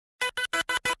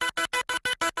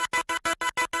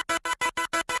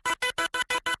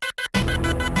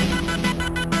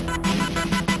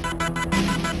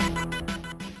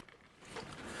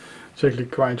It's actually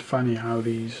quite funny how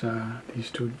these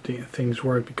two things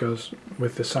work, because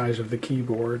with the size of the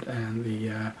keyboard and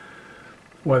the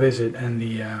and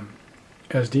the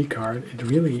SD card, it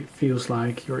really feels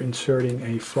like you're inserting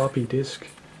a floppy disk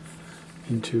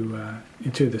into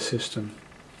the system,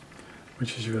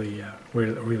 which is really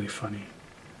really funny.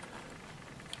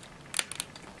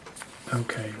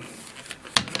 Okay,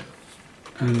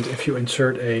 and if you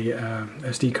insert a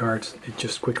SD card, it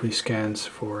just quickly scans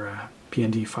for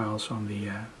PNG files on the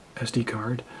SD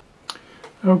card.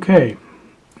 Okay,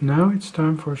 now it's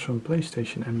time for some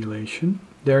PlayStation emulation.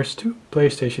 There's two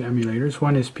PlayStation emulators.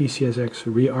 One is PSX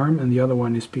Rearm and the other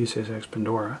one is PSX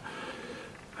Pandora.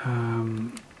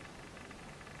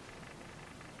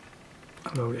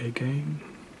 Load a game.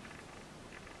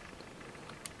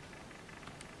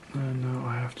 And now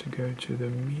I have to go to the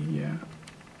media.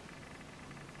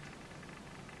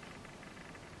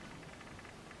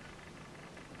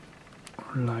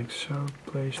 Like so,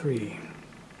 play 3.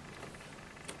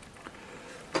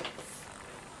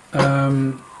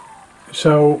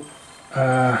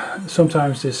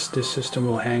 Sometimes this system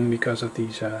will hang because of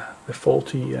these the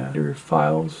faulty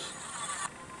files.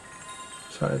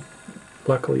 So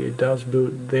luckily it does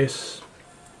boot this,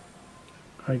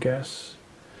 I guess.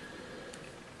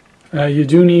 You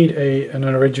do need an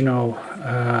original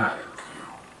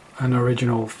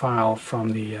file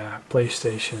from the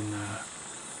PlayStation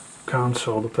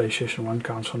console, the PlayStation 1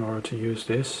 console, in order to use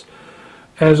this.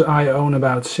 As I own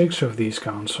about 6 of these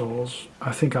consoles,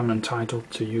 I think I'm entitled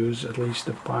to use at least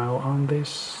a file on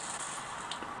this.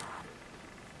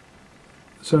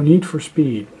 So Need for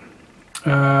Speed.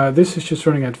 This is just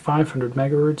running at 500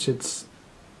 megahertz. It's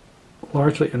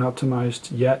largely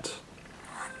unoptimized yet.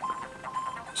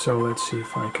 So let's see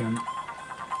if I can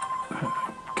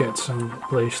get some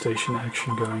PlayStation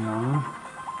action going on.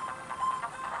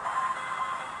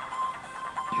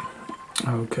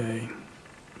 Okay.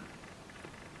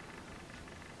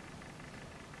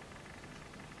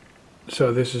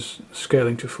 So this is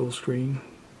scaling to full screen.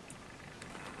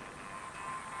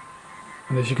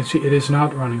 And as you can see, it is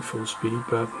not running full speed,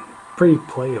 but pretty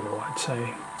playable, I'd say.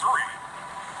 3,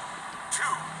 2,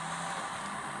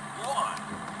 1,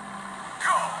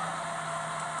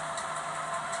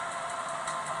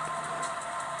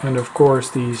 go! And of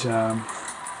course, these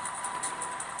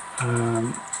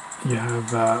you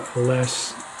have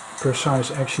less precise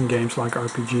action games like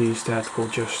RPGs that will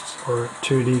just, or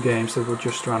 2D games that will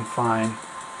just run fine.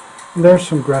 And there are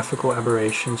some graphical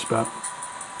aberrations, but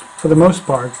for the most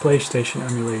part, PlayStation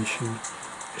emulation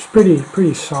is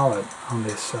pretty solid on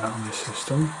this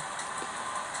system.